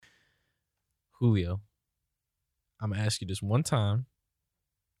Julio, I'm going to ask you this one time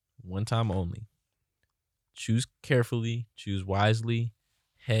only. Choose carefully, choose wisely,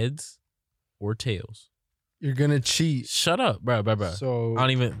 heads or tails. You're going to cheat. Shut up, bro. So, I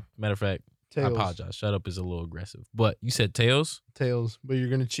don't even, matter of fact, tails. I apologize. Shut up is a little aggressive. But you said tails? Tails, but you're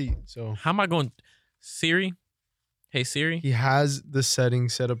going to cheat. So how am I going? Siri? Hey, Siri? He has the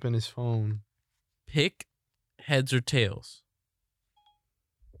settings set up in his phone. Pick heads or tails.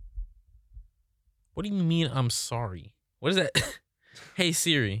 What do you mean I'm sorry? What is that? Hey,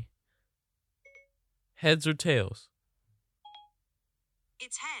 Siri. Heads or tails?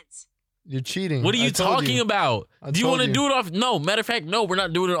 It's heads. You're cheating. What are you talking about? Do you want to do it off? No, matter of fact, no, we're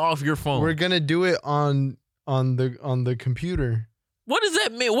not doing it off your phone. We're going to do it on the computer. What does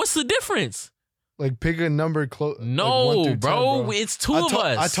that mean? What's the difference? Like pick a number close. No, like 1 bro. 10, bro. It's two of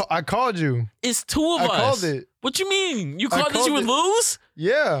us. I called you. It's two of us. I called it. What you mean? You called this you would lose?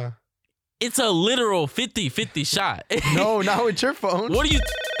 Yeah. It's a literal 50-50 shot. No, not with your phone. What are you...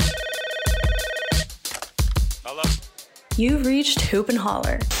 Hello? You've reached Hoop and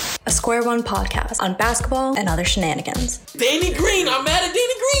Holler, a Square One podcast on basketball and other shenanigans. Danny Green. I'm mad at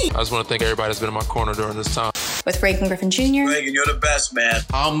Danny Green. I just want to thank everybody that's been in my corner during this time. With Reagan Griffin Jr. Reagan, you're the best, man.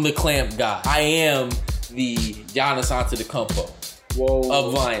 I'm the clamp guy. I am the Giannis Antetokounmpo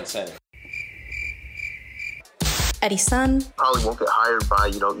of Lions Center. Eddie Sun. Probably won't get hired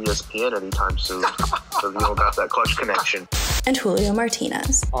by, ESPN anytime soon. So you don't got that clutch connection. And Julio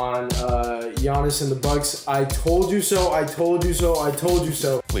Martinez. On Giannis and the Bucks, I told you so, I told you so, I told you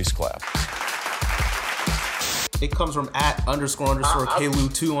so. Please clap. It comes from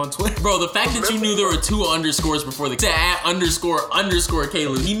 @__Kalu2 on Twitter. Bro, the fact that you knew there were 2 underscores before the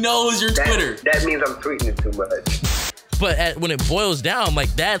 @__Kalu. He knows your Twitter. That means I'm tweeting it too much. But when it boils down, like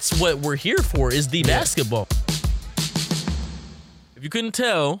that's what we're here for is the basketball. If you couldn't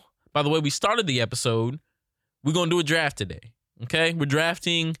tell, by the way we started the episode, we're going to do a draft today. Okay? We're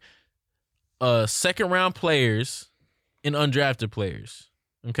drafting second round players and undrafted players.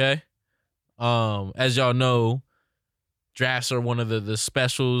 Okay? As y'all know, drafts are one of the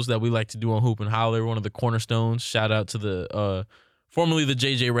specials that we like to do on Hoop and Holler, one of the cornerstones. Shout out to the formerly the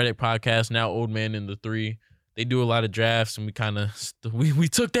JJ Redick podcast, now Old Man in the 3. They do a lot of drafts, and we kind of we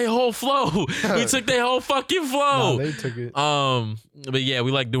took their whole flow. We took their whole fucking flow. No, they took it. But yeah,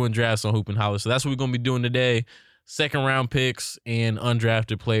 we like doing drafts on Hoop and Holler, so that's what we're gonna be doing today. Second round picks and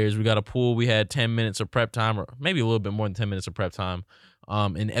undrafted players. We got a pool. We had 10 minutes of prep time, or maybe a little bit more than 10 minutes of prep time.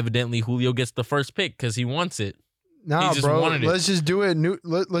 And evidently Julio gets the first pick because he wants it. Nah, he just bro. wanted it. Let's just do it.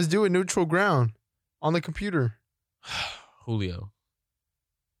 Let's do it neutral ground on the computer. Julio.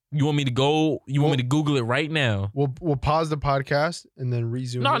 You want me to go? You want me to Google it right now? We'll pause the podcast and then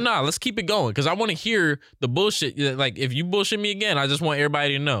resume. No. Let's keep it going because I want to hear the bullshit. Like if you bullshit me again, I just want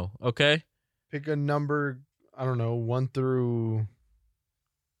everybody to know. Okay. Pick a number. I don't know, 1 through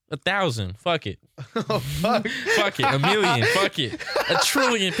 1,000. Fuck it. Oh, fuck. Fuck it. 1,000,000. Fuck it.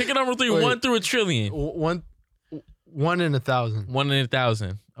 1,000,000,000. Pick a number 3. Wait. 1 through 1,000,000,000. 1 in 1,000. 1 in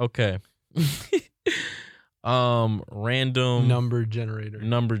 1,000. Okay. Random number generator.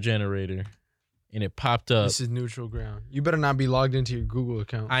 And it popped up. This is neutral ground. You better not be logged into your Google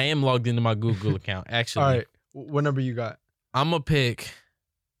account. I am logged into my Google account, actually. All right. What number you got? I'm going to pick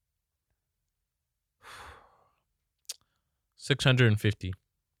 650.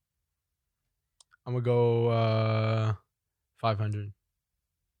 I'm going to go 500.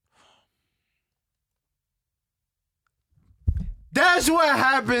 That's what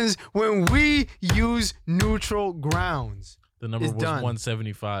happens when we use neutral grounds. The number was done.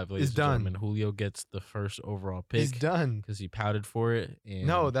 175, ladies It's and gentlemen. done. Julio gets the first overall pick. It's done. Because he pouted for it. And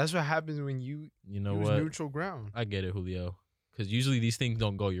No, that's what happens when you know use what? neutral ground. I get it, Julio. Because usually these things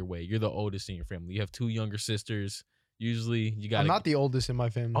don't go your way. You're the oldest in your family. You have 2 younger sisters. Usually you got. I'm not the oldest in my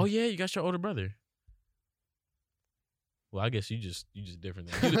family. Oh yeah, you got your older brother. Well, I guess you just different.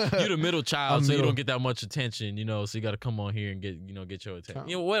 You're the middle child, so you don't get that much attention, So you got to come on here and get your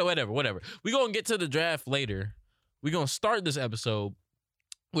attention. Whatever. We gonna get to the draft later. We gonna start this episode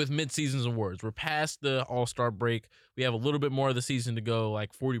with mid-seasons awards. We're past the All-Star break. We have a little bit more of the season to go,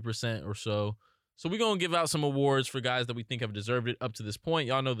 like 40% or so. So we're going to give out some awards for guys that we think have deserved it up to this point.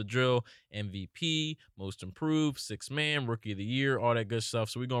 Y'all know the drill. MVP, Most Improved, Sixth Man, Rookie of the Year, all that good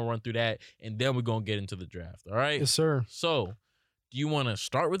stuff. So we're going to run through that, and then we're going to get into the draft, all right? Yes, sir. So do you want to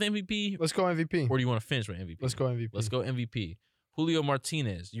start with MVP? Let's go MVP. Or do you want to finish with MVP? Let's go MVP. Let's go MVP. Julio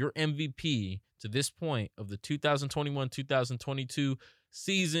Martinez, your MVP to this point of the 2021-2022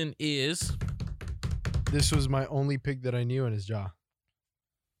 season is... This was my only pick that I knew in his jaw.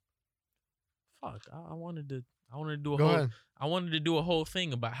 Fuck, I wanted to I wanted to do Go ahead. I wanted to do a whole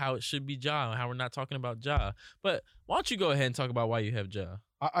thing about how it should be Ja and how we're not talking about Ja. But why don't you go ahead and talk about why you have Ja?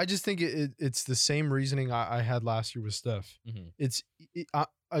 I just think it's the same reasoning I had last year with Steph.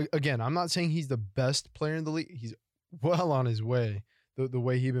 Mm-hmm. Again, I'm not saying he's the best player in the league. He's well on his way, the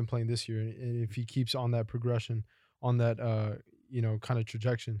way he's been playing this year. And if he keeps on that progression, on that, kind of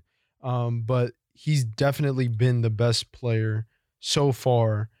trajectory. But he's definitely been the best player so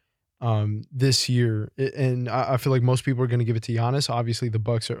far this year. And I feel like most people are going to give it to Giannis. Obviously, the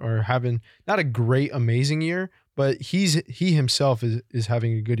Bucks are having not a great, amazing year, but he himself is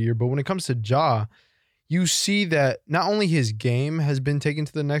having a good year. But when it comes to Ja, you see that not only his game has been taken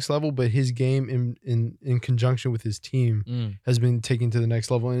to the next level, but his game in conjunction with his team has been taken to the next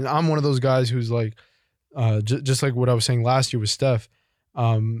level. And I'm one of those guys who's like, just like what I was saying last year with Steph.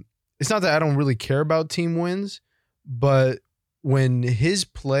 It's not that I don't really care about team wins, but when his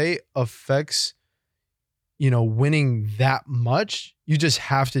play affects, winning that much, you just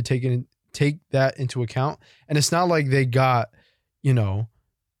have to take that into account. And it's not like they got, Klay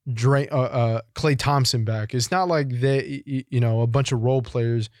Thompson back. It's not like they, a bunch of role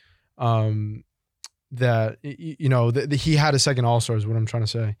players that, he had a second All-Star is what I'm trying to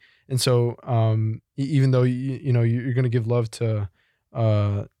say. And so even though, you're going to give love to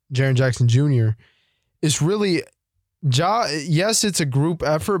Jaren Jackson Jr., it's really Ja. Yes, it's a group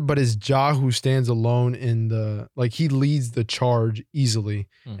effort, but it's Ja who stands alone he leads the charge easily.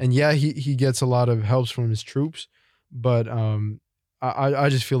 And yeah, he gets a lot of helps from his troops, but I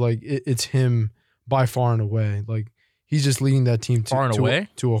just feel like it's him by far and away. Like he's just leading that team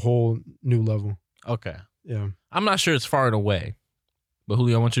to a whole new level. Okay. Yeah. I'm not sure it's far and away, but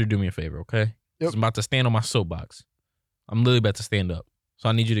Julio, I want you to do me a favor, okay? Yep. I'm about to stand on my soapbox. I'm literally about to stand up. So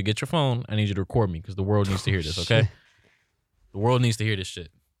I need you to get your phone. I need you to record me because the world needs to hear this, okay? The world needs to hear this shit.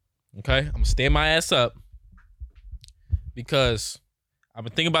 Okay? I'm going to stand my ass up because I've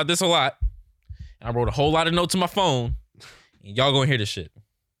been thinking about this a lot. And I wrote a whole lot of notes on my phone. And y'all going to hear this shit.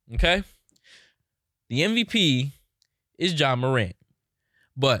 Okay? The MVP is Ja Morant.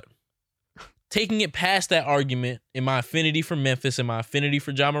 But taking it past that argument in my affinity for Memphis and my affinity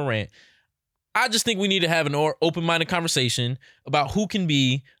for Ja Morant, I just think we need to have an open-minded conversation about who can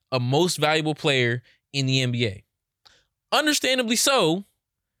be a most valuable player in the NBA. Understandably so,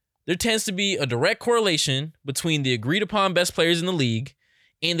 there tends to be a direct correlation between the agreed-upon best players in the league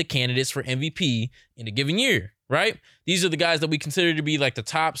and the candidates for MVP in a given year, right? These are the guys that we consider to be like the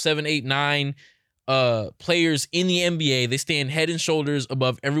top 7, 8, 9 players in the NBA. They stand head and shoulders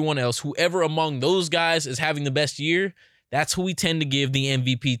above everyone else. Whoever among those guys is having the best year, that's who we tend to give the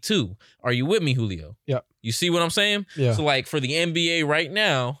MVP to. Are you with me, Julio? Yeah. You see what I'm saying? Yeah. So like for the NBA right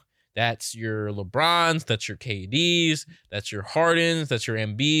now, that's your LeBrons, that's your KDs, that's your Hardens, that's your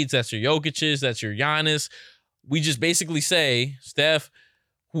Embiids, that's your Jokic's, that's your Giannis. We just basically say, Steph,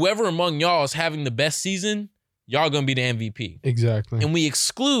 whoever among y'all is having the best season, y'all gonna be the MVP. Exactly. And we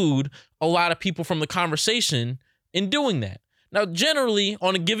exclude a lot of people from the conversation in doing that. Now, generally,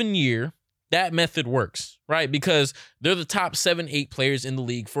 on a given year, that method works, right? Because they're the top 7, 8 players in the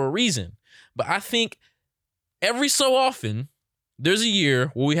league for a reason. But I think every so often, there's a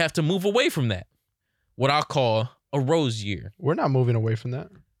year where we have to move away from that. What I'll call a rose year. We're not moving away from that.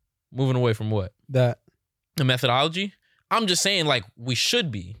 Moving away from what? That. The methodology? I'm just saying, like, we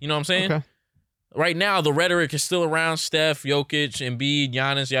should be. You know what I'm saying? Okay. Right now, the rhetoric is still around Steph, Jokic, Embiid,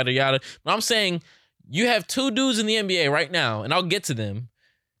 Giannis, yada, yada. But I'm saying you have 2 dudes in the NBA right now, and I'll get to them,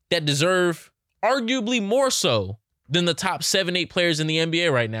 that deserve arguably more so than the top 7, 8 players in the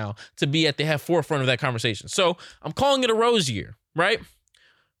NBA right now to be at the forefront of that conversation. So I'm calling it a rose year, right?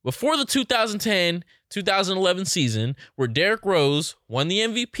 Before the 2010-2011 season, where Derrick Rose won the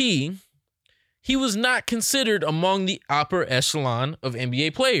MVP, he was not considered among the upper echelon of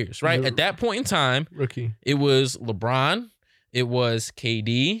NBA players, right? At that point in time, rookie. It was LeBron, it was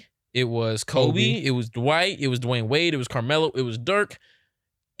KD, it was Kobe, it was Dwight, it was Dwayne Wade, it was Carmelo, it was Dirk.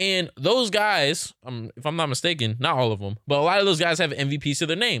 And those guys, if I'm not mistaken, not all of them, but a lot of those guys have MVPs to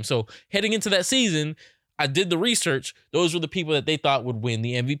their name. So heading into that season, I did the research. Those were the people that they thought would win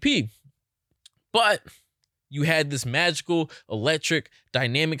the MVP. But you had this magical, electric,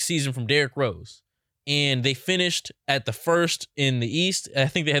 dynamic season from Derrick Rose. And they finished at the first in the East. I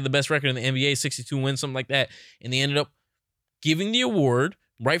think they had the best record in the NBA, 62 wins, something like that. And they ended up giving the award,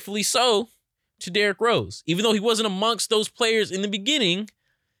 rightfully so, to Derrick Rose. Even though he wasn't amongst those players in the beginning,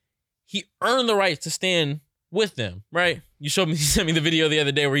 he earned the right to stand with them, right? You sent me the video the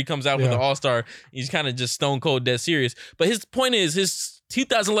other day where he comes out with the All-Star. He's kind of just stone cold dead serious. But his point is, his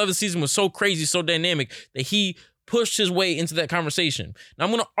 2011 season was so crazy, so dynamic that he pushed his way into that conversation. Now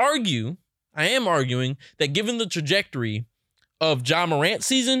I'm going to argue I am arguing that given the trajectory of Ja Morant's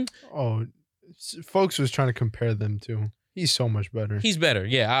season, folks was trying to compare them to. He's so much better. He's better.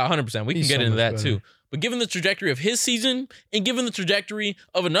 Yeah, 100%. We can get into that too. But given the trajectory of his season and given the trajectory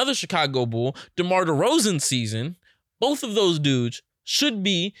of another Chicago Bull, DeMar DeRozan's season, both of those dudes should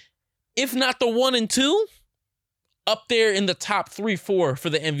be, if not the 1 and 2, up there in the top 3-4 for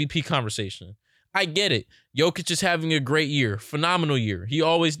the MVP conversation. I get it. Jokic is having a great year. Phenomenal year. He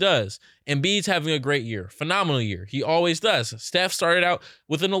always does. Embiid's having a great year. Phenomenal year. He always does. Steph started out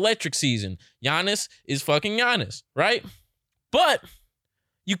with an electric season. Giannis is fucking Giannis, right? But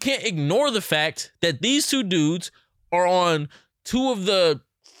you can't ignore the fact that these two dudes are on 2 of the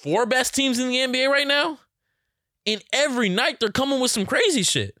 4 best teams in the NBA right now. And every night they're coming with some crazy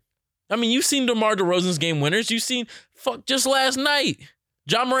shit. I mean, you've seen DeMar DeRozan's game winners. You've seen, just last night,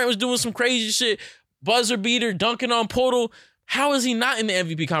 Ja Morant was doing some crazy shit. Buzzer beater, dunking on Poeltl. How is he not in the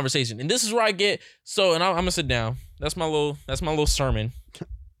MVP conversation? And this is where I get, and I'm gonna sit down. That's my little sermon.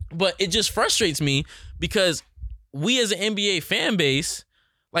 But it just frustrates me because we as an NBA fan base,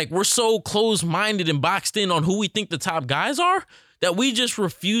 we're so closed-minded and boxed in on who we think the top guys are that we just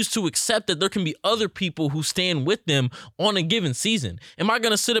refuse to accept that there can be other people who stand with them on a given season. Am I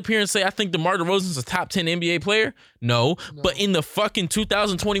going to sit up here and say I think DeMar DeRozan's a top 10 NBA player? No. But in the fucking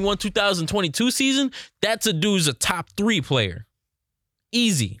 2021-2022 season, that's a dude's a top 3 player.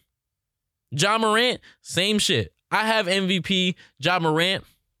 Easy. Ja Morant, same shit. I have MVP Ja Morant.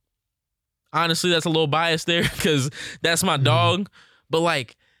 Honestly, that's a little biased there because that's my dog.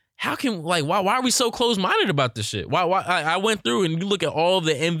 But how can why are we so close-minded about this shit? Why I went through and you look at all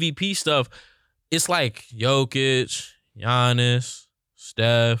the MVP stuff, it's Jokic, Giannis,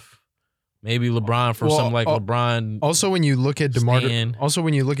 Steph, maybe LeBron for LeBron. Also, when you look at DeMar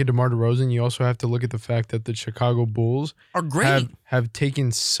DeRozan, you also have to look at the fact that the Chicago Bulls are great, have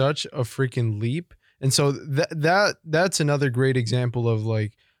taken such a freaking leap, and so that's another great example of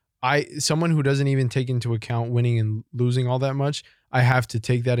someone who doesn't even take into account winning and losing all that much. I have to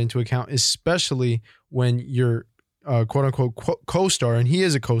take that into account, especially when your quote unquote co-star, and he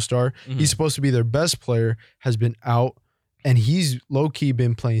is a co-star. Mm-hmm. He's supposed to be their best player, has been out, and he's low key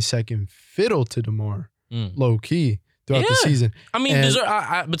been playing second fiddle to DeMar, low key throughout the season. I mean,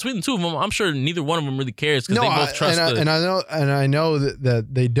 between the two of them, I'm sure neither one of them really cares because they both trust. I know that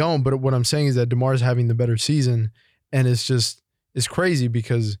they don't. But what I'm saying is that DeMar is having the better season, and it's crazy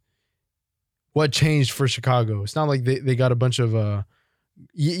because. What changed for Chicago? It's not like they got a bunch of,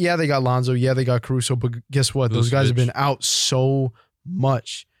 they got Lonzo, they got Caruso, but guess what? Those guys have been out so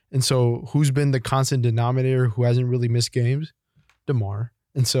much. And so who's been the constant denominator who hasn't really missed games? DeMar.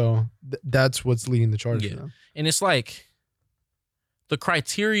 And so that's what's leading the charge for them. And it's the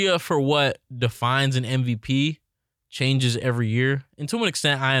criteria for what defines an MVP changes every year. And to an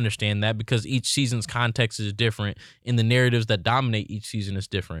extent, I understand that because each season's context is different and the narratives that dominate each season is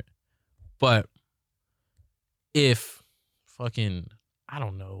different. But if I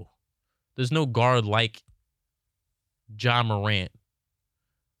don't know, there's no guard like Ja Morant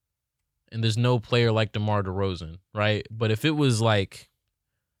and there's no player like DeMar DeRozan, right? But if it was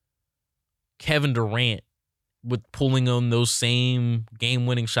Kevin Durant with pulling on those same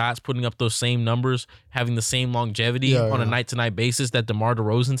game-winning shots, putting up those same numbers, having the same longevity on a night-to-night basis that DeMar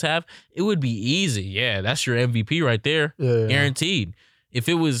DeRozan's have, it would be easy. Yeah, that's your MVP right there, guaranteed. If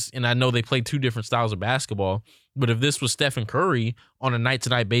it was, and I know they play 2 different styles of basketball, but if this was Stephen Curry on a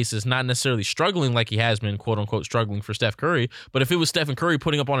night-to-night basis, not necessarily struggling like he has been, quote-unquote, struggling for Steph Curry, but if it was Stephen Curry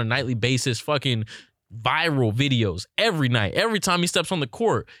putting up on a nightly basis fucking viral videos every night, every time he steps on the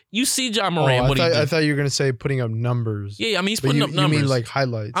court, you see Ja Morant. I thought you were going to say putting up numbers. Yeah, I mean, he's putting up numbers. You mean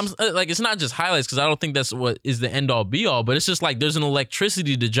highlights? It's not just highlights because I don't think that's what is the end-all, be-all, but it's just there's an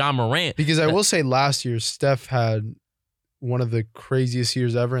electricity to Ja Morant. Because I will say last year, Steph had one of the craziest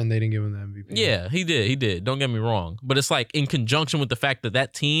years ever, and they didn't give him the MVP. Yeah, he did. Don't get me wrong. But it's in conjunction with the fact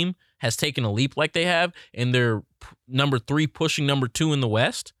that team has taken a leap like they have, and they're number 3 pushing number 2 in the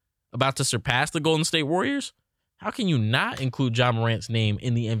West, about to surpass the Golden State Warriors. How can you not include Ja Morant's name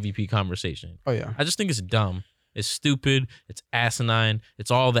in the MVP conversation? Oh, yeah. I just think it's dumb. It's stupid. It's asinine. It's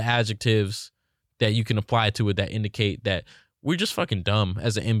all the adjectives that you can apply to it that indicate that we're just fucking dumb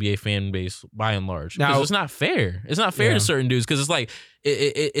as an NBA fan base by and large. Because it's not fair. It's not fair to certain dudes because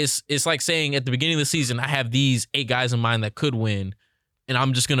it's like saying at the beginning of the season, I have these 8 guys in mind that could win, and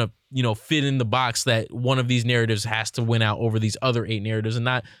I'm just going to fit in the box that one of these narratives has to win out over these other 8 narratives and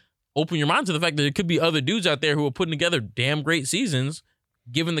not open your mind to the fact that there could be other dudes out there who are putting together damn great seasons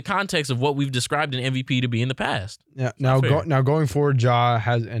given the context of what we've described an MVP to be in the past. Yeah. Now going forward, Ja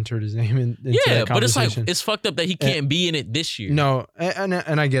has entered his name into that but it's conversation. like it's fucked up that he can't be in it this year. No, and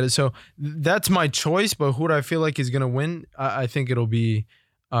I get it. So that's my choice. But who do I feel like is gonna win? I think it'll be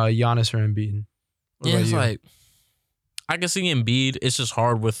Giannis or Embiid. What about it's you? like I can see Embiid. It's just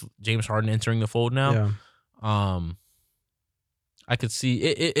hard with James Harden entering the fold now. Yeah. I could see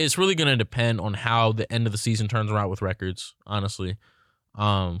it's really going to depend on how the end of the season turns around with records, honestly.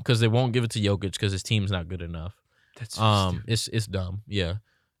 Because they won't give it to Jokic because his team's not good enough. That's stupid. It's dumb. Yeah.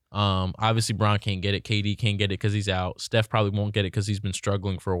 Obviously Bron can't get it. KD can't get it because he's out. Steph probably won't get it because he's been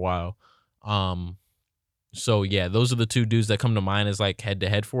struggling for a while. So yeah, those are the two dudes that come to mind as like head to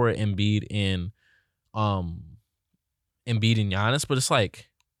head for it. Embiid and Giannis, but it's like,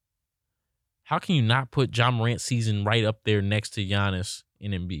 how can you not put Ja Morant's season right up there next to Giannis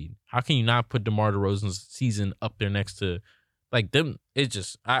and Embiid? How can you not put DeMar DeRozan's season up there next to like them? It's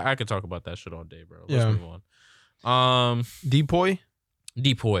just I could talk about that shit all day, bro. Let's move on. Depoy.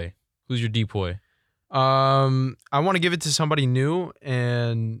 Who's your Depoy? I want to give it to somebody new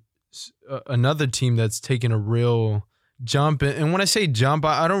and another team that's taken a real jump. And when I say jump,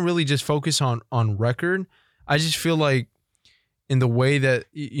 I don't really just focus on record. I just feel like in the way that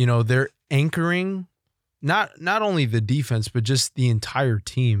they're anchoring not only the defense but just the entire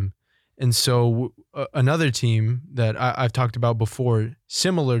team. And so another team that I've talked about before,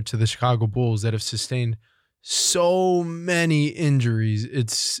 similar to the Chicago Bulls, that have sustained so many injuries.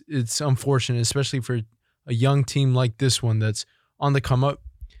 It's unfortunate, especially for a young team like this one that's on the come up,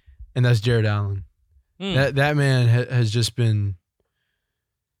 and that's Jared Allen. That man has just been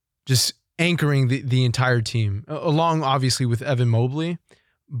anchoring the entire team, along obviously with Evan Mobley.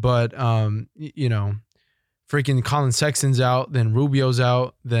 But, freaking Colin Sexton's out, then Rubio's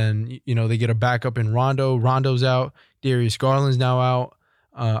out, then, they get a backup in Rondo. Rondo's out. Darius Garland's now out.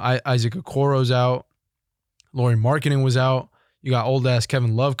 Isaac Okoro's out. Lauri Markkanen was out. You got old-ass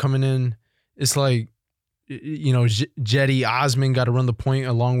Kevin Love coming in. It's like, Jetty Osman got to run the point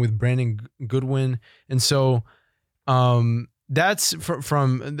along with Brandon Goodwin. And so that's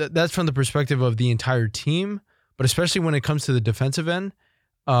from the perspective of the entire team, but especially when it comes to the defensive end,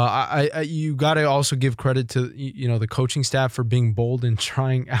 you got to also give credit to the coaching staff for being bold and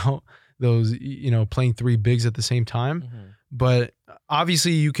trying out those playing three bigs at the same time. Mm-hmm. But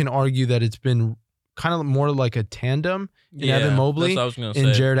obviously, you can argue that it's been kind of more like a tandem in Evan Mobley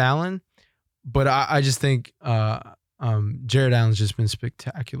and Jared Allen. But I just think Jared Allen's just been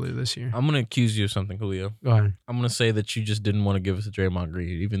spectacular this year. I'm gonna accuse you of something, Julio. Go ahead. I'm gonna say that you just didn't want to give it to Draymond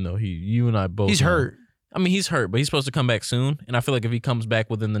Green, even though you and I both. He's hurt. I mean, he's hurt, but he's supposed to come back soon. And I feel like if he comes back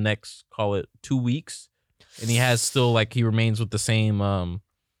within the next, call it 2 weeks, and he has still he remains with the same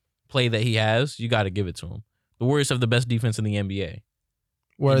play that he has, you got to give it to him. The Warriors have the best defense in the NBA.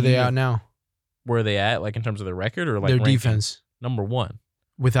 Where are they at now? Where are they at? Like in terms of their record or like their ranking? defense? Number 1.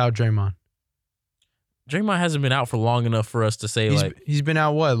 Without Draymond. Draymond hasn't been out for long enough for us to say he's been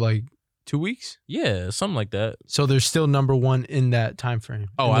out what, like 2 weeks? Yeah, something like that. So they're still number 1 in that time frame.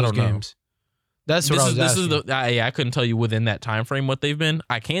 Oh, I don't know. That's what I was asking. I couldn't tell you within that time frame what they've been.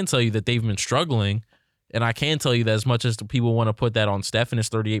 I can tell you that they've been struggling, and I can tell you that as much as the people want to put that on Steph and his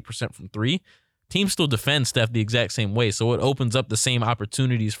 38% from 3, teams still defend Steph the exact same way. So it opens up the same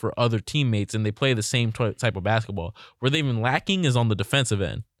opportunities for other teammates, and they play the same type of basketball. Where they've been lacking is on the defensive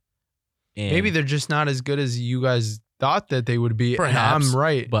end. And maybe they're just not as good as you guys thought that they would be. Perhaps, I'm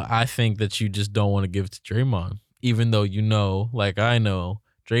right. But I think that you just don't want to give it to Draymond, even though like I know,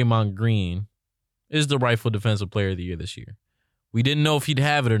 Draymond Green is the rightful defensive player of the year this year. We didn't know if he'd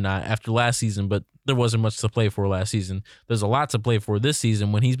have it or not after last season, but there wasn't much to play for last season. There's a lot to play for this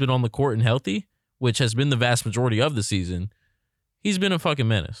season. When he's been on the court and healthy, which has been the vast majority of the season, he's been a fucking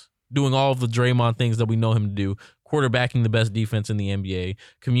menace, doing all of the Draymond things that we know him to do, quarterbacking the best defense in the NBA,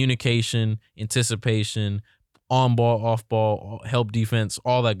 communication, anticipation, on ball, off ball, help defense,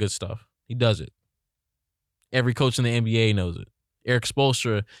 all that good stuff. He does it. Every coach in the NBA knows it. Eric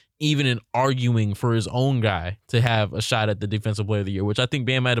Spoelstra, even in arguing for his own guy to have a shot at the defensive player of the year, which I think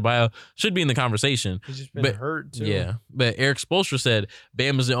Bam Adebayo should be in the conversation. He's just been hurt too. Yeah, but Eric Spoelstra said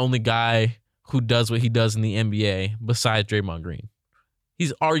Bam is the only guy who does what he does in the NBA besides Draymond Green.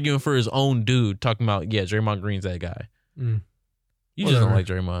 He's arguing for his own dude, talking about, Draymond Green's that guy. You just don't like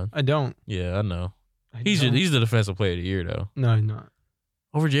Draymond. I don't. Yeah, I know. He's the defensive player of the year, though. No, he's not.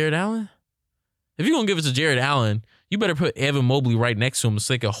 Over Jared Allen? If you're going to give it to Jared Allen, you better put Evan Mobley right next to him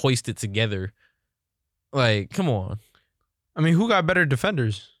so they can hoist it together. Like, come on. I mean, who got better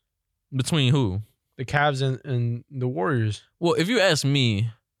defenders? Between who? The Cavs and the Warriors. Well, if you ask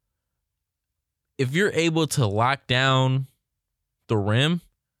me, if you're able to lock down the rim,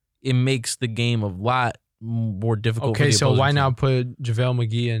 it makes the game a lot more difficult. Okay, for the so why opposing now team. put JaVale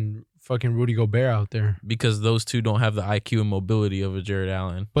McGee and fucking Rudy Gobert out there? Because those two don't have the IQ and mobility of a Jared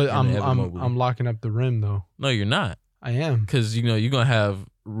Allen. But and Evan Mobley. I'm locking up the rim though. No, you're not. I am. Because you're gonna have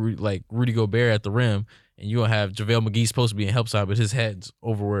Rudy Gobert at the rim, and you're gonna have JaVale McGee supposed to be in help side, but his head's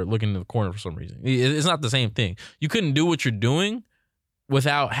over where looking in the corner for some reason. It's not the same thing. You couldn't do what you're doing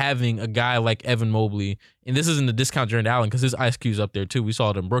without having a guy like Evan Mobley. And this isn't a discount Jared Allen because his IQ's up there too. We saw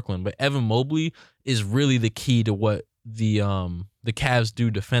it in Brooklyn, but Evan Mobley is really the key to what the Cavs do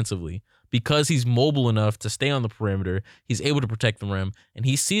defensively. Because he's mobile enough to stay on the perimeter, he's able to protect the rim, and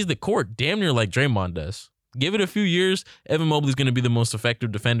he sees the court damn near like Draymond does. Give it a few years, Evan Mobley's going to be the most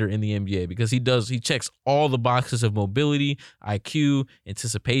effective defender in the NBA because he checks all the boxes of mobility, IQ,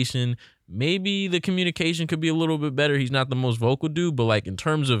 anticipation. Maybe the communication could be a little bit better. He's not the most vocal dude, but like in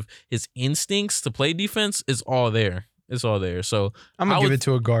terms of his instincts to play defense, it's all there. It's all there. So I'm gonna give it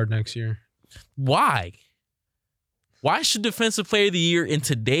to a guard next year. Why? Why should Defensive Player of the Year in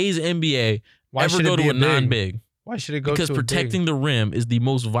today's NBA ever go to a non-big? Why should it go because to protecting the rim is the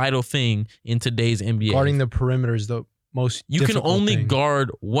most vital thing in today's NBA. Guarding the perimeter is the most you can only thing.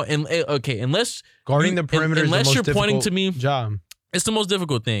 Guard what and okay, unless guarding the perimeter unless is the most you're pointing difficult to me job. It's the most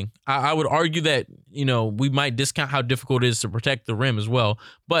difficult thing. I would argue that, we might discount how difficult it is to protect the rim as well.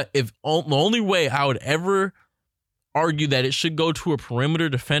 But if the only way I would ever argue that it should go to a perimeter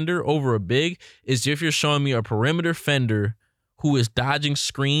defender over a big is if you're showing me a perimeter defender who is dodging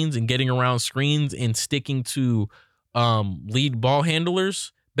screens and getting around screens and sticking to lead ball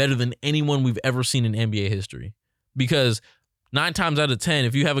handlers better than anyone we've ever seen in NBA history. Because 9 times out of 10,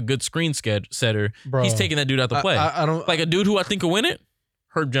 if you have a good screen setter, Bro, he's taking that dude out the play. I don't like a dude who I think will win it.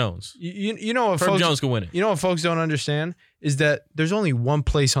 Herb Jones. You know what Herb folks, Jones can win it. You know what folks don't understand is that there's only one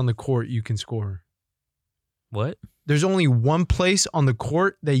place on the court you can score. What? There's only one place on the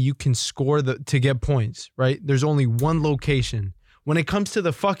court that you can score to get points, right? There's only one location. When it comes to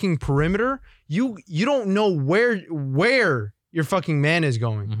the fucking perimeter, you don't know where your fucking man is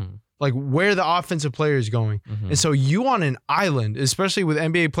going. Mm-hmm. Like where the offensive player is going. Mm-hmm. And so you on an island, especially with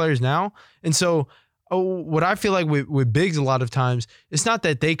NBA players now. And so what I feel like with bigs a lot of times, it's not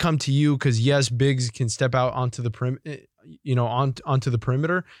that they come to you because yes, bigs can step out onto the onto the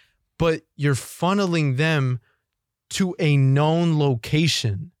perimeter, but you're funneling them to a known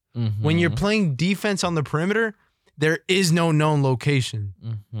location. Mm-hmm. When you're playing defense on the perimeter, there is no known location.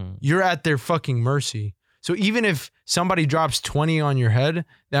 Mm-hmm. You're at their fucking mercy. So even if somebody drops 20 on your head,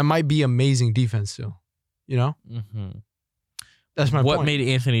 that might be amazing defense still. Mm-hmm. That's my point. What made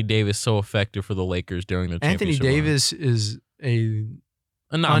Anthony Davis so effective for the Lakers during the Anthony championship run? Davis is a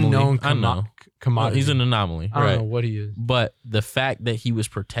Anomaly. unknown I know. commodity. He's an anomaly. I don't right. know what he is. But the fact that he was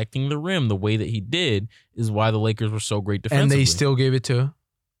protecting the rim the way that he did is why the Lakers were so great defensively. And they still gave it to?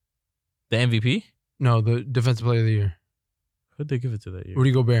 The MVP? No, the Defensive Player of the Year. Who'd they give it to that year?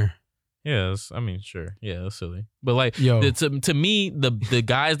 Rudy Gobert. Yeah, sure. Yeah, that's silly. But like, Yo. to me, the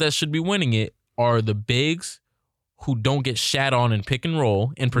guys that should be winning it are the bigs who don't get shat on and pick and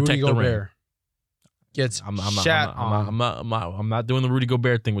roll and protect Rudy the rim. Gobert gets shat on. I'm not doing the Rudy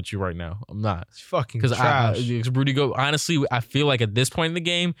Gobert thing with you right now. I'm not. It's fucking Because trash. Rudy Gobert, honestly, I feel like at this point in the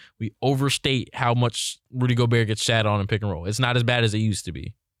game, we overstate how much Rudy Gobert gets shat on and pick and roll. It's not as bad as it used to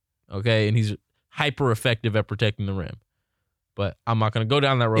be. Okay, and he's hyper effective at protecting the rim. But I'm not going to go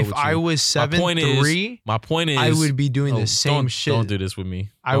down that road If with you. I was 7'3", My point is, I would be doing the same shit. Don't do this with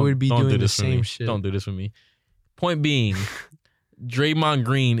me. I would be Don't doing do the this with same me. shit. Don't do this with me. Point being, Draymond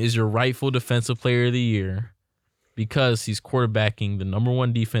Green is your rightful Defensive Player of the Year because he's quarterbacking the number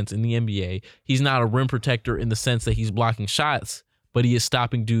 1 defense in the NBA. He's not a rim protector in the sense that he's blocking shots, but he is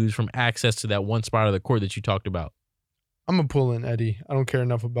stopping dudes from access to that one spot of the court that you talked about. I'm going to pull in Eddie. I don't care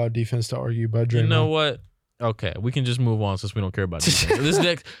enough about defense to argue about Draymond. You know what? Okay, we can just move on since we don't care about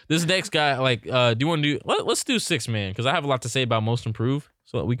defense. This next guy, like, do you want to do? Let's do 6-man because I have a lot to say about most improved,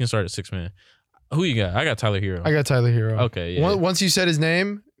 so we can start at 6-man. Who you got? I got Tyler Hero. I got Tyler Hero. Okay, yeah. Once you said his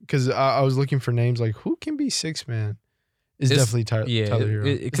name, because I was looking for names like who can be 6-man. It's definitely Tyler Hero.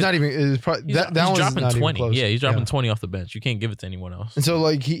 It's not even. It's probably that one's dropping not 20. even close. Yeah, he's dropping 20 off the bench. You can't give it to anyone else. And so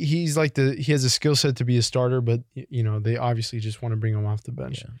like he's like he has a skill set to be a starter, but they obviously just want to bring him off the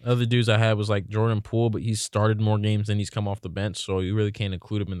bench. Yeah. Other dudes I had was like Jordan Poole, but he's started more games than he's come off the bench, so you really can't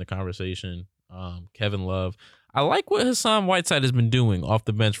include him in the conversation. Kevin Love. I like what Hassan Whiteside has been doing off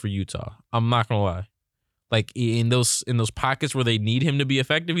the bench for Utah. I'm not gonna lie. Like in those pockets where they need him to be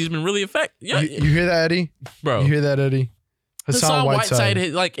effective, he's been really effective. Yeah, you hear that, Eddie? Bro. You hear that, Eddie? Hassan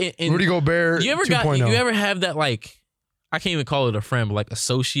Whiteside like in Rudy Gobert. You ever 2.0. you ever have that, like, I can't even call it a friend, but like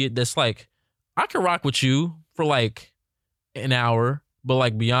associate that's like, I could rock with you for like an hour, but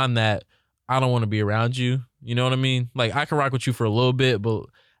like beyond that, I don't want to be around you. You know what I mean? Like I can rock with you for a little bit, but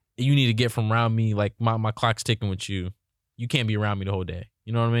you need to get from around me. Like my clock's ticking with you. You can't be around me the whole day.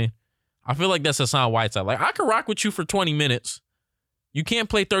 You know what I mean? I feel like that's Hassan Whiteside. Like I can rock with you for 20 minutes. You can't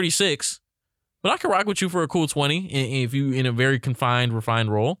play 36, but I can rock with you for a cool 20 if you in a very confined,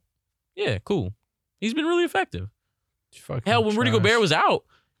 refined role. Yeah, cool. He's been really effective. Hell, when Rudy Gobert was out,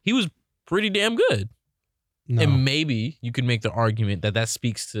 he was pretty damn good. No. And maybe you could make the argument that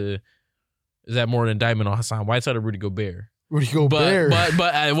speaks to, is that more an indictment on Hassan Whiteside or Rudy Gobert? Rudy Gobert.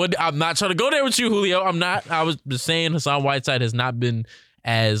 But I'm not trying to go there with you, Julio. I'm not. I was just saying Hassan Whiteside has not been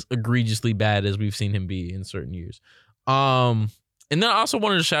as egregiously bad as we've seen him be in certain years. And then I also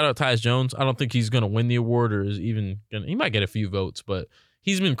wanted to shout out Tyus Jones. I don't think he's going to win the award or is even going to, he might get a few votes, but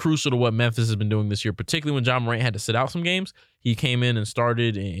he's been crucial to what Memphis has been doing this year, particularly when John Morant had to sit out some games. He came in and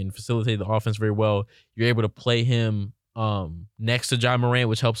started and facilitated the offense very well. You're able to play him next to John Morant,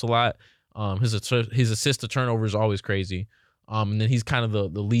 which helps a lot. His assist to turnover is always crazy. And then he's kind of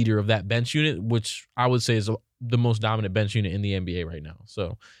the leader of that bench unit, which I would say is the most dominant bench unit in the NBA right now.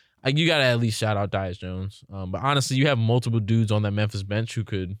 So you got to at least shout out Tyus Jones. But honestly, you have multiple dudes on that Memphis bench who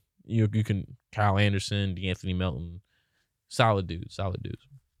could, you can Kyle Anderson, DeAnthony Melton, solid dudes.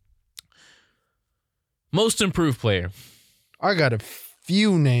 Most improved player. I got a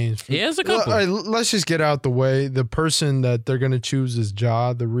few names. He has a couple. Let's just get out the way. The person that they're going to choose is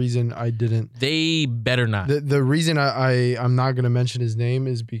Ja. The reason I didn't. They better not. The reason I'm not going to mention his name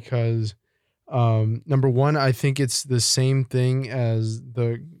is because, number one, I think it's the same thing as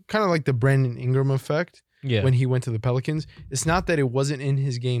the kind of like the Brandon Ingram effect. Yeah. When he went to the Pelicans. It's not that it wasn't in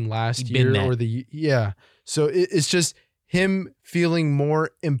his game last year or So it's just him feeling more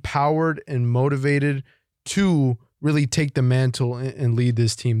empowered and motivated to really take the mantle and lead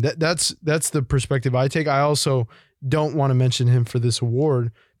this team. That's the perspective I take. I also don't want to mention him for this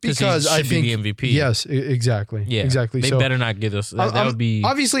award because I think be the MVP. Yes, exactly. Yeah, exactly. They better not get us. That would be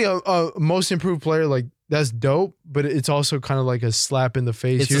obviously a most improved player. Like that's dope, but it's also kind of like a slap in the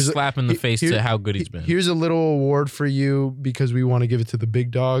face. It's a slap in the face to how good he's been. Here's a little award for you because we want to give it to the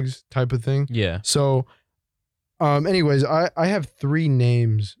big dogs type of thing. Yeah. So, anyways, I have 3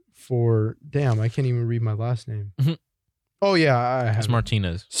 names for. Damn, I can't even read my last name. Oh yeah, I have. It's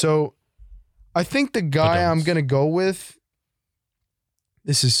Martinez. So, I think the guy I'm gonna go with.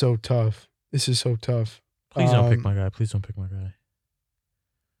 This is so tough. Please don't pick my guy. Please don't pick my guy.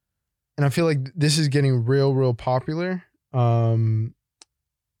 And I feel like this is getting real popular. Fuck.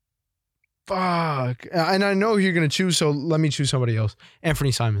 And I know you're gonna choose, so let me choose somebody else.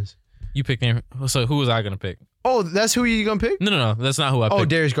 Anthony Simons. You picked him. So who was I gonna pick? Oh, that's who you gonna pick? No. That's not who I picked. Oh,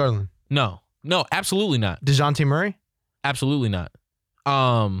 Darius Garland. No, absolutely not. DeJounte Murray? Absolutely not.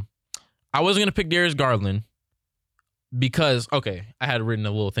 I wasn't gonna pick Darius Garland because I had written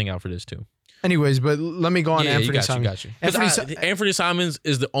a little thing out for this too. Anyways, but let me go on Anthony Simons. Got you. Anthony Simons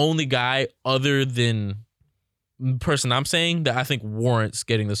is the only guy other than the person I'm saying that I think warrants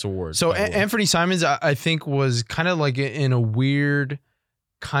getting this award. So Anthony Simons, I think, was kind of like in a weird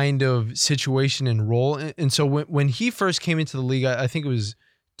kind of situation and role. And so when he first came into the league, I think it was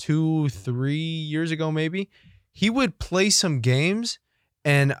 2-3 years ago, maybe, he would play some games.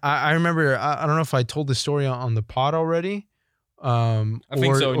 And I remember, I don't know if I told the story on the pod already. I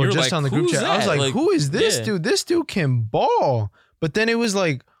think so. Or just like, on the group chat. I was like, who is this dude? This dude can ball. But then it was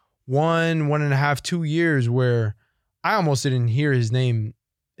like 1.5, 2 years where I almost didn't hear his name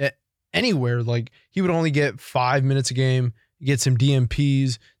anywhere. Like he would only get 5 minutes a game, get some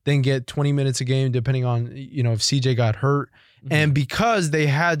DMPs, then get 20 minutes a game, depending on, if CJ got hurt. Mm-hmm. And because they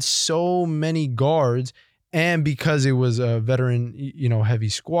had so many guards and because it was a veteran, heavy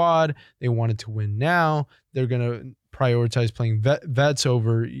squad, they wanted to win now. They're going to prioritize playing vets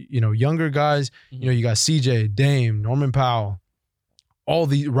over, younger guys. Mm-hmm. You got CJ, Dame, Norman Powell, all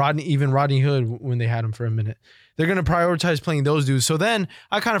the Rodney Hood when they had him for a minute. They're going to prioritize playing those dudes. So then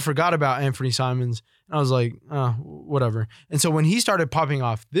I kind of forgot about Anthony Simons and I was like, whatever. And so when he started popping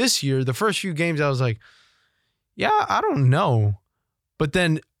off this year, the first few games, I was like, yeah, I don't know. But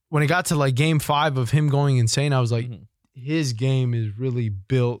then when it got to like game 5 of him going insane, I was like, his game is really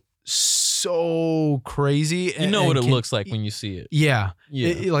built so crazy. You know what it looks like when you see it. Yeah.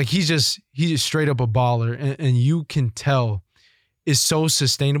 Like he's just straight up a baller and you can tell is so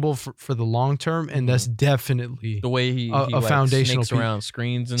sustainable for the long term. And that's definitely the way he a foundational snakes around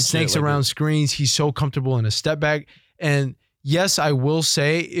screens and snakes shit, around screens. He's so comfortable in a step back. And yes, I will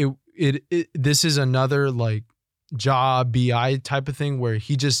say this is another like Ja BI type of thing where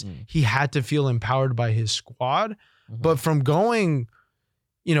he just he had to feel empowered by his squad. But from going,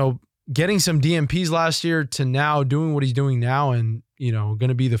 getting some DMPs last year to now doing what he's doing now, and going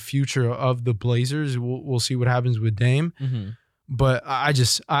to be the future of the Blazers. We'll see what happens with Dame, but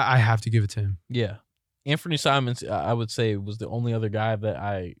I have to give it to him. Yeah, Anthony Simons, I would say, was the only other guy that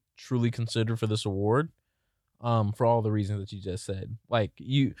I truly considered for this award, for all the reasons that you just said. Like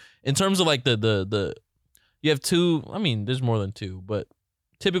in terms of like the you have two. I mean, there's more than two, but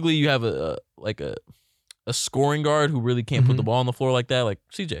typically you have a scoring guard who really can't put the ball on the floor like that, like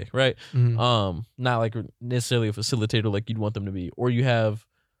CJ, right? Not like necessarily a facilitator like you'd want them to be. Or you have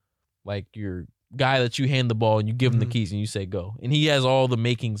like your guy that you hand the ball and you give him the keys and you say go. And he has all the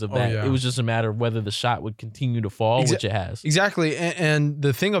makings of that. Yeah. It was just a matter of whether the shot would continue to fall, which it has. Exactly. And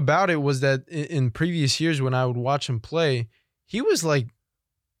the thing about it was that in previous years when I would watch him play, he was like,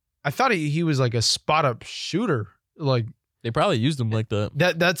 I thought he was like a spot up shooter. Like, they probably used him like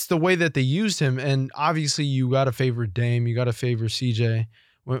that. That's the way that they used him. And obviously you got to favor Dame. You got to favor CJ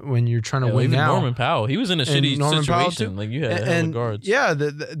when you're trying to win even now. Norman Powell. He was in a shitty situation. Like you had hella guards. Yeah.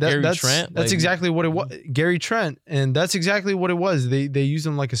 Gary Trent. That's exactly what it was. Gary Trent. And that's exactly what it was. They used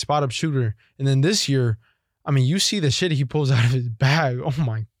him like a spot up shooter. And then this year, I mean, you see the shit he pulls out of his bag. Oh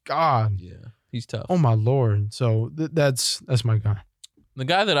my God. Yeah. He's tough. Oh my Lord. So that's my guy. The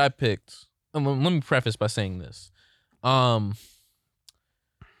guy that I picked, let me preface by saying this. Next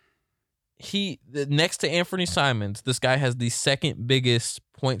to Anthony Simons, this guy has the second biggest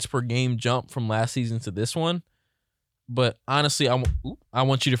points per game jump from last season to this one. But honestly, I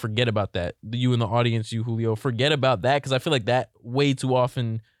want you to forget about that. You in the audience, you Julio, forget about that, because I feel like that way too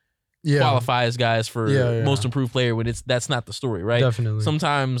often qualifies guys for most improved player when that's not the story, right? Definitely.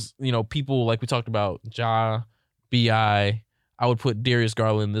 Sometimes, people like we talked about, Ja, B.I., I would put Darius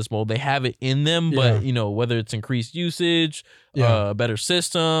Garland in this mold. They have it in them, but whether it's increased usage, a better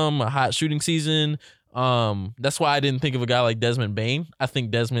system, a hot shooting season, that's why I didn't think of a guy like Desmond Bane. I think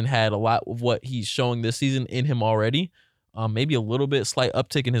Desmond had a lot of what he's showing this season in him already. Maybe a little bit slight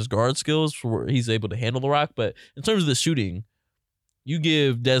uptick in his guard skills for where he's able to handle the rock, but in terms of the shooting, you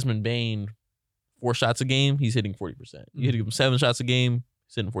give Desmond Bane 4 shots a game, he's hitting 40%. You hit him 7 shots a game,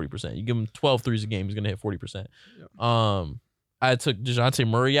 he's hitting 40%. You give him 12 threes a game, he's gonna hit 40%. Yep. I took DeJounte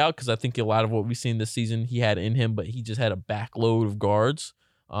Murray out because I think a lot of what we've seen this season he had in him, but he just had a backload of guards.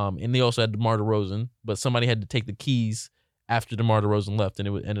 And they also had DeMar DeRozan, but somebody had to take the keys after DeMar DeRozan left, and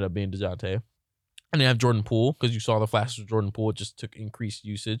it ended up being DeJounte. And they have Jordan Poole, because you saw the flashes of Jordan Poole. It just took increased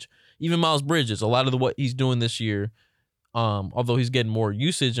usage. Even Miles Bridges, a lot of what he's doing this year, although he's getting more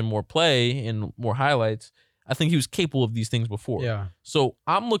usage and more play and more highlights, I think he was capable of these things before. Yeah. So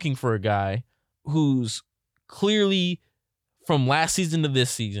I'm looking for a guy who's clearly, from last season to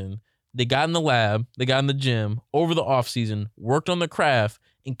this season, they got in the lab, they got in the gym over the offseason, worked on their craft,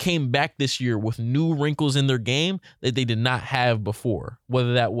 and came back this year with new wrinkles in their game that they did not have before.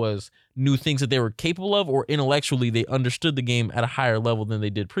 Whether that was new things that they were capable of, or intellectually they understood the game at a higher level than they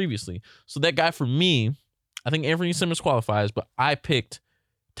did previously. So that guy, for me, I think Anthony Simons qualifies, but I picked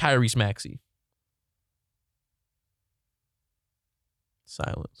Tyrese Maxey.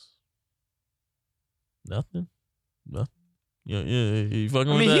 Silence. Nothing. Yeah, you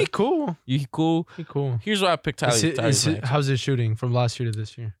fucking with that? He cool. He cool. He cool. Here's why I picked Tyrese Maxey. How's his shooting from last year to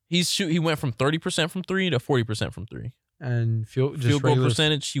this year? He went from 30% from 3 to 40% from 3. And field goal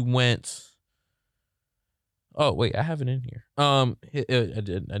percentage, he went. Oh wait, I have it in here. I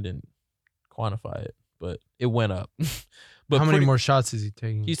didn't quantify it, but it went up. But how many more shots is he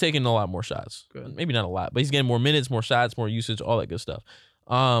taking? He's taking a lot more shots. Good. Maybe not a lot, but he's getting more minutes, more shots, more usage, all that good stuff.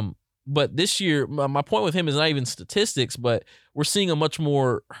 But this year, my point with him is not even statistics, but we're seeing a much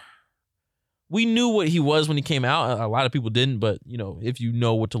more. We knew what he was when he came out. A lot of people didn't, but if you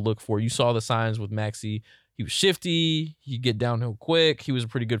know what to look for, you saw the signs with Maxey. He was shifty. He'd get downhill quick. He was a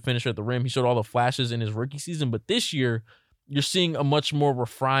pretty good finisher at the rim. He showed all the flashes in his rookie season, but this year, you're seeing a much more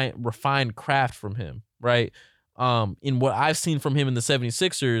refined craft from him, right? In what I've seen from him in the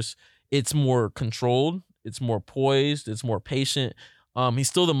 76ers, it's more controlled. It's more poised. It's more patient. He's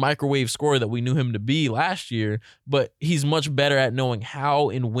still the microwave scorer that we knew him to be last year, but he's much better at knowing how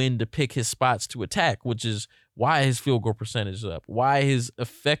and when to pick his spots to attack, which is why his field goal percentage is up, why his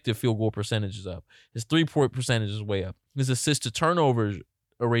effective field goal percentage is up, his 3-point percentage is way up, his assist to turnover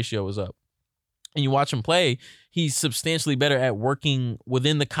ratio is up. And you watch him play, he's substantially better at working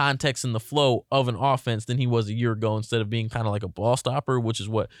within the context and the flow of an offense than he was a year ago, instead of being kind of like a ball stopper, which is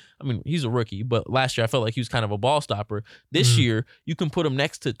he's a rookie, but last year I felt like he was kind of a ball stopper. This year, you can put him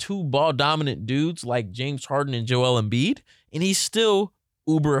next to 2 ball dominant dudes like James Harden and Joel Embiid, and he's still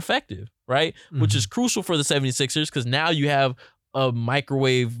uber effective, right? Which is crucial for the 76ers, because now you have a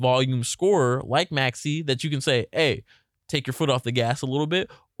microwave volume scorer like Maxey that you can say, hey, take your foot off the gas a little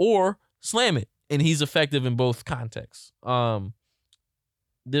bit. or slam it. And he's effective in both contexts.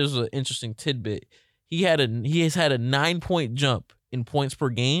 There's an interesting tidbit. He has had a 9-point jump in points per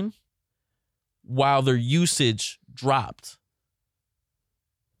game while their usage dropped.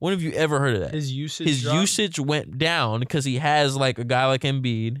 When have you ever heard of that? His usage went down because he has like a guy like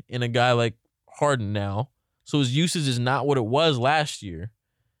Embiid and a guy like Harden now. So his usage is not what it was last year,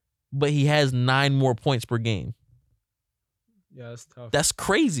 but he has 9 more points per game. Yeah, that's tough. That's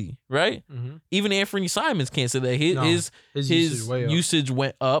crazy, right? Mm-hmm. Even Anthony Simons can't say that. His usage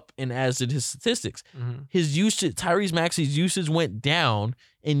went up, and as did his statistics. Mm-hmm. His usage, Tyrese Maxey's usage went down,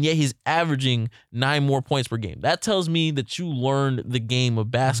 and yet he's averaging 9 more points per game. That tells me that you learned the game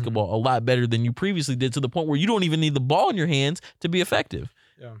of basketball a lot better than you previously did, to the point where you don't even need the ball in your hands to be effective.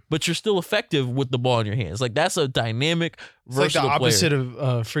 Yeah. But you're still effective with the ball in your hands. Like, that's a dynamic, versatile like the opposite player.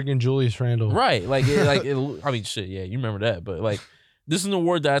 of freaking Julius Randle. Right. Like, I mean, shit, yeah, you remember that. But, like, this is an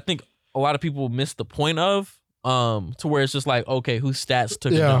award that I think a lot of people miss the point of, to where it's just like, okay, whose stats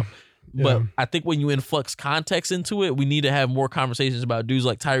took it down? But I think when you influx context into it, we need to have more conversations about dudes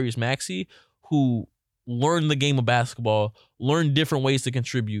like Tyrese Maxey, who learned the game of basketball, learned different ways to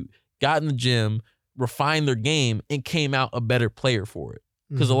contribute, got in the gym, refined their game, and came out a better player for it.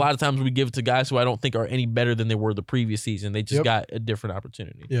 Because a lot of times we give it to guys who I don't think are any better than they were the previous season. They just got a different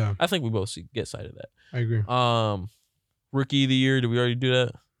opportunity. Yeah. I think we both get sight of that. I agree. Rookie of the year, did we already do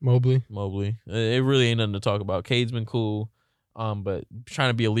that? Mobley. It really ain't nothing to talk about. Cade's been cool, but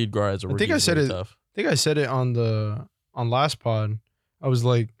trying to be a lead guard as a rookie is really tough. I think I said it on last pod. I was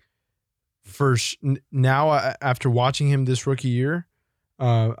like, now after watching him this rookie year,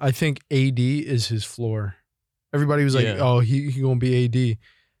 I think AD is his floor. Everybody was like, "Oh, he gonna be AD."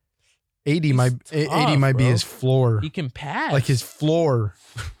 AD might be his floor. He can pass. Like his floor.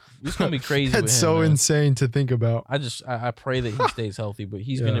 It's gonna be crazy. That's so insane to think about. I pray that he stays healthy, but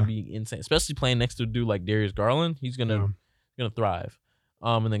he's gonna be insane, especially playing next to a dude like Darius Garland. He's gonna thrive.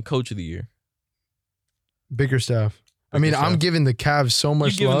 And then coach of the year, Bickerstaff. I mean, I'm giving the Cavs so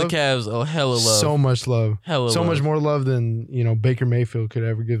much love. You're giving the Cavs a hell of love. So much love. So much more love than Baker Mayfield could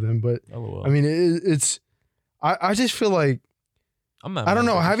ever give them. But I mean, it's. I just feel like, I don't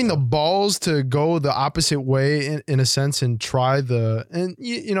know, having the balls to go the opposite way in a sense and try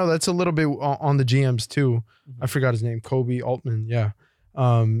that's a little bit on the GMs too. I forgot his name, Kobe Altman. Yeah.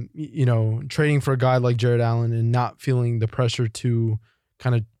 Trading for a guy like Jared Allen and not feeling the pressure to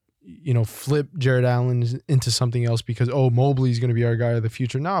kind of, flip Jared Allen into something else because, Mobley's going to be our guy of the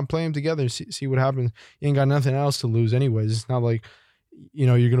future. No, I'm playing them together. See what happens. You ain't got nothing else to lose anyways. It's not like,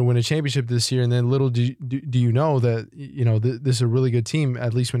 you're going to win a championship this year, and then little do you know that this is a really good team,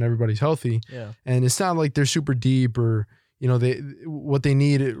 at least when everybody's healthy. Yeah. And it's not like they're super deep or what they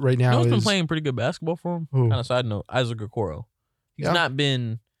need right now. He's been playing pretty good basketball for him. Kind of side note, Isaac Okoro. He's not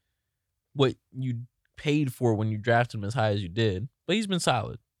been what you paid for when you drafted him as high as you did, but he's been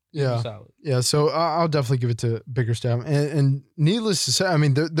solid. Yeah. So I'll definitely give it to Bickerstaff. And needless to say, I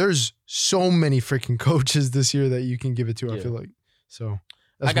mean, there's so many freaking coaches this year that you can give it to. I feel like. So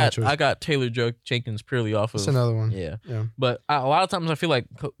that's I got Taylor Jenkins purely off of. That's another one. Yeah. But a lot of times I feel like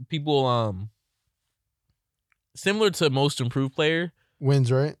people, similar to most improved player, wins,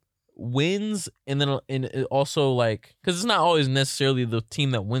 right? Wins, and then also like, because it's not always necessarily the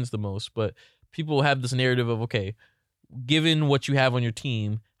team that wins the most, but people have this narrative of, okay, given what you have on your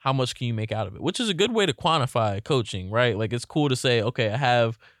team, how much can you make out of it? Which is a good way to quantify coaching, right? Like, it's cool to say, okay, I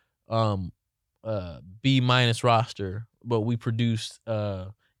have B- roster, but we produced A-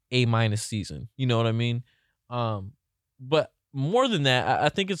 season. You know what I mean? But more than that, I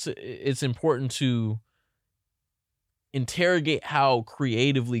think it's important to interrogate how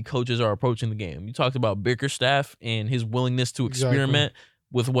creatively coaches are approaching the game. You talked about Bickerstaff and his willingness to experiment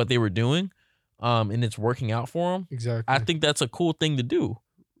with what they were doing, and it's working out for him. Exactly. I think that's a cool thing to do.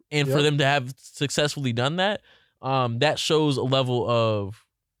 And for them to have successfully done that, that shows a level of,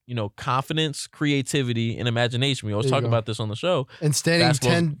 confidence, creativity, and imagination. We always talk about this on the show. And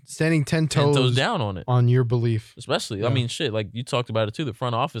standing 10 toes down on it. On your belief. Especially, I mean, shit, like you talked about it too. The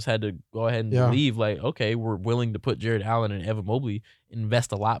front office had to go ahead and believe, like, okay, we're willing to put Jared Allen and Evan Mobley,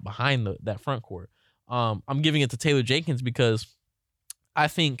 invest a lot behind that front court. I'm giving it to Taylor Jenkins because I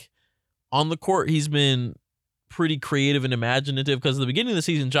think on the court he's been pretty creative and imaginative, because at the beginning of the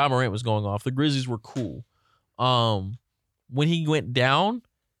season, Ja Morant was going off. The Grizzlies were cool. When he went down,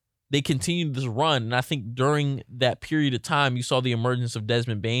 they continued this run, and I think during that period of time, you saw the emergence of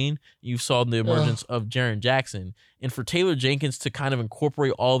Desmond Bane, you saw the emergence of Jaren Jackson, and for Taylor Jenkins to kind of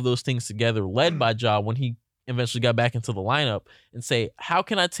incorporate all of those things together, led by Ja when he eventually got back into the lineup, and say, how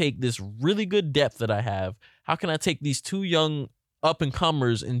can I take this really good depth that I have? How can I take these two young up and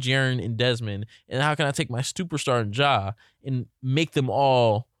comers in Jaren and Desmond, and how can I take my superstar in Ja and make them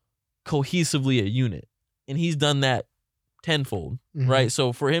all cohesively a unit? And he's done that tenfold, right?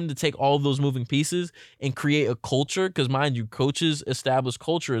 So for him to take all of those moving pieces and create a culture, because mind you, coaches establish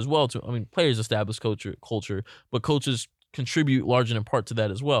culture as well. Players establish culture, but coaches contribute large and in part to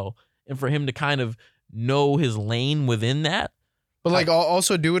that as well. And for him to kind of know his lane within that. But like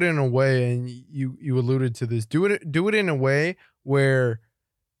also do it in a way, and you alluded to this, do it in a way where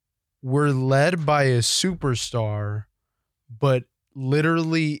we're led by a superstar, but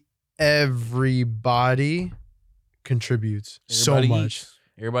literally everybody contributes so much.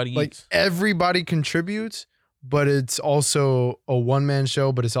 Everybody like eats. Everybody contributes, but it's also a one-man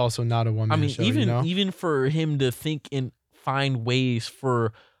show, but it's also not a one-man show. Even for him to think and find ways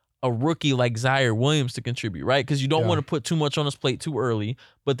for a rookie like Zaire Williams to contribute, right? Because you don't want to put too much on his plate too early,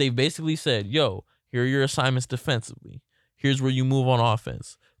 but they've basically said, yo, here are your assignments defensively. Here's where you move on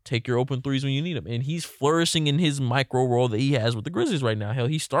offense. Take your open threes when you need them. And he's flourishing in his micro role that he has with the Grizzlies right now. Hell,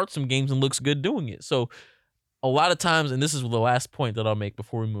 he starts some games and looks good doing it. So a lot of times, and this is the last point that I'll make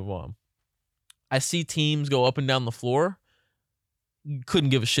before we move on, I see teams go up and down the floor, couldn't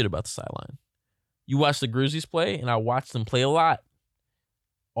give a shit about the sideline. You watch the Grizzlies play, and I watch them play a lot.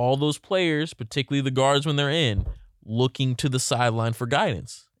 All those players, particularly the guards when they're in, looking to the sideline for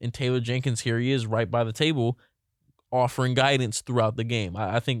guidance. And Taylor Jenkins, here he is right by the table, offering guidance throughout the game.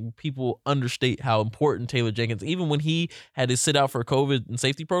 I think people understate how important Taylor Jenkins, even when he had to sit out for COVID and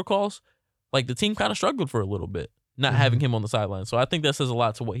safety protocols, like the team kind of struggled for a little bit, not having him on the sideline. So I think that says a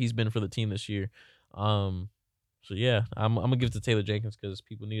lot to what he's been for the team this year. So yeah, I'm going to give it to Taylor Jenkins because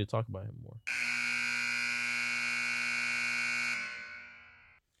people need to talk about him more.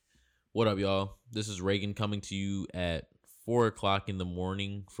 What up, y'all? This is Reagan coming to you at 4 o'clock in the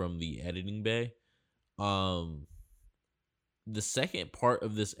morning from the editing bay. The second part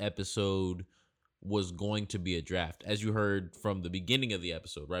of this episode was going to be a draft. As you heard from the beginning of the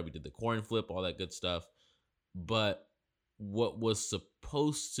episode, right? We did the coin flip, all that good stuff. But what was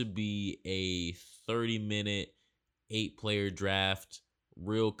supposed to be a 30-minute, 8-player draft,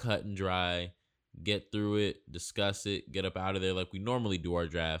 real cut and dry, get through it, discuss it, get up out of there like we normally do our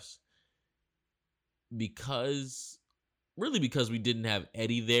drafts. Because we didn't have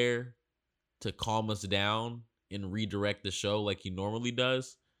Eddie there to calm us down and redirect the show like he normally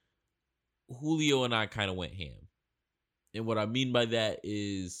does, Julio and I kind of went ham. And what I mean by that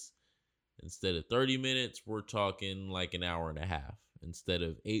is instead of 30 minutes, we're talking like an hour and a half. Instead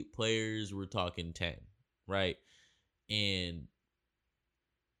of 8 players, we're talking 10, right? And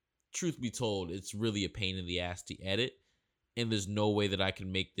truth be told, it's really a pain in the ass to edit. And there's no way that I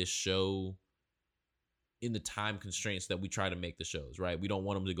can make this show in the time constraints that we try to make the shows, right? We don't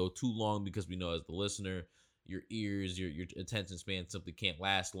want them to go too long because we know as the listener, your ears, your attention span simply can't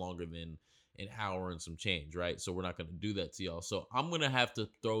last longer than an hour and some change, right? So we're not going to do that to y'all. So I'm going to have to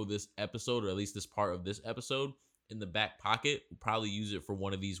throw this episode, or at least this part of this episode, in the back pocket. We'll probably use it for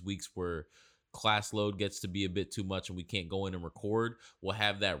one of these weeks where class load gets to be a bit too much and we can't go in and record. We'll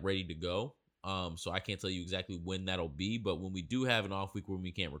have that ready to go. So I can't tell you exactly when that'll be, but when we do have an off week when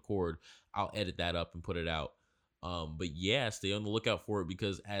we can't record, I'll edit that up and put it out. But yeah, stay on the lookout for it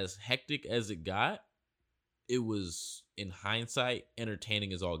because as hectic as it got, it was, in hindsight,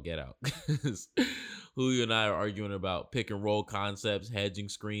 entertaining as all get out. Julio and I are arguing about pick and roll concepts, hedging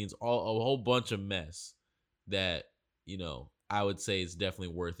screens, a whole bunch of mess that, I would say is definitely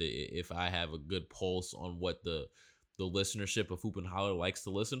worth it if I have a good pulse on what the listenership of Hoop and Holler likes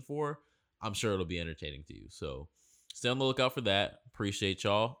to listen for. I'm sure it'll be entertaining to you. So stay on the lookout for that. Appreciate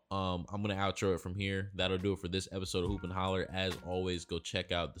y'all. I'm going to outro it from here. That'll do it for this episode of Hoop and Holler. As always, go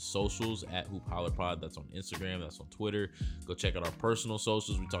check out the socials at Hoop Holler Pod. That's on Instagram. That's on Twitter. Go check out our personal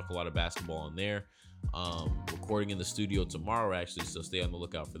socials. We talk a lot of basketball on there. Recording in the studio tomorrow, actually. So stay on the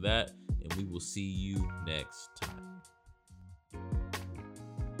lookout for that. And we will see you next time.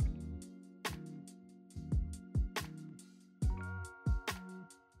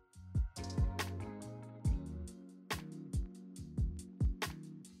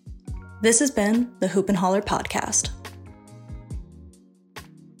 This has been the Hoop and Holler Podcast.